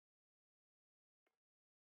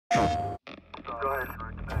You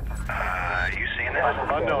seen this?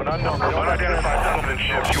 Unknown. Unidentified settlement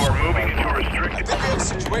ships. You are moving into a restricted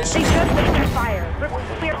situation. They just opened fire. We're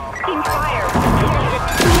f***ing fire.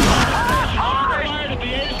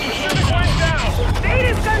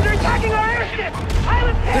 Native guns are attacking our airship.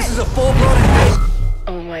 Pilot hit. This is a full-blown invasion.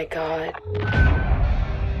 Oh my god.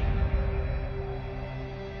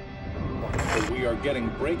 We are getting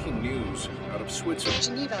breaking news out of Switzerland.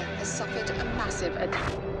 Geneva has suffered a massive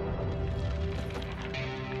attack.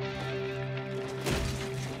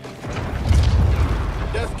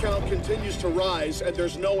 Death count continues to rise, and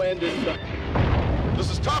there's no end in sight. This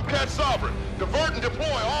is Top Cat Sovereign. Divert and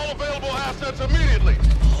deploy all available assets immediately.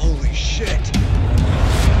 Holy shit.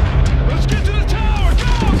 Let's get to the tower!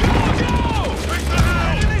 Go! Fix the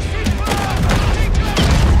house!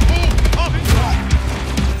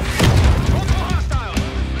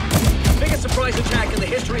 Biggest surprise attack in the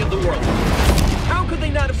history of the world. How could they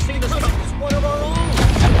not have seen us coming? It's one of our own.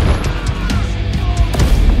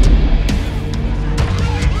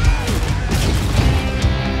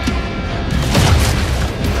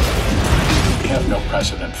 We have no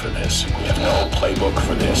precedent for this. We have no playbook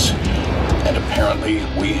for this. And apparently,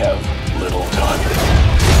 we have little time.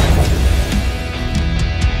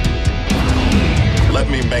 Let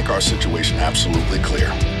me make our situation absolutely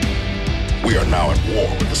clear. We are now at war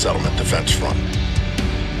with the Settlement Defense Front.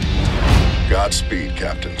 Godspeed,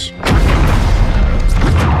 captains.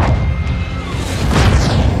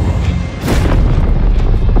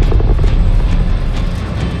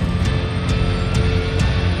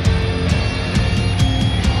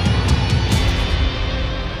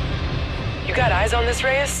 You got eyes on this,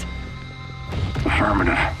 Reyes?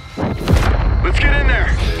 Affirmative. Let's get in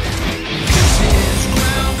there!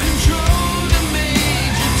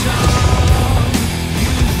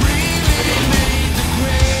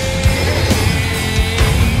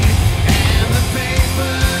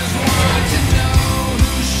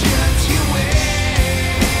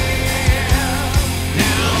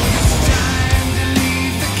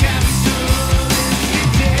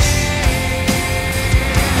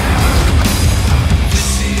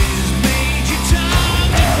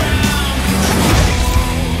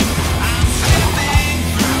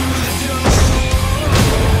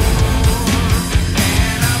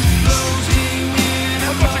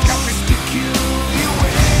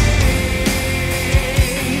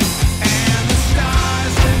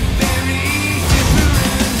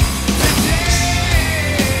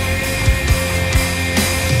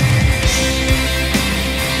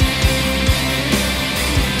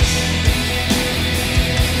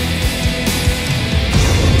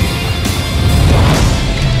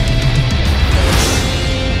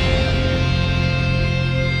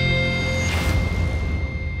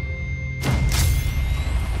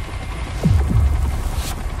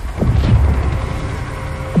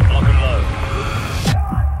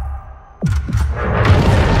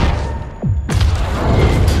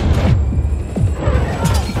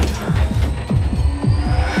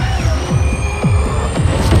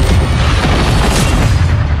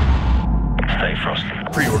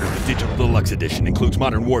 Pre-order the Digital Deluxe Edition. Includes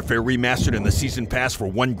Modern Warfare Remastered and the Season Pass for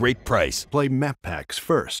one great price. Play map packs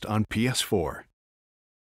first on PS4.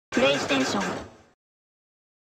 PlayStation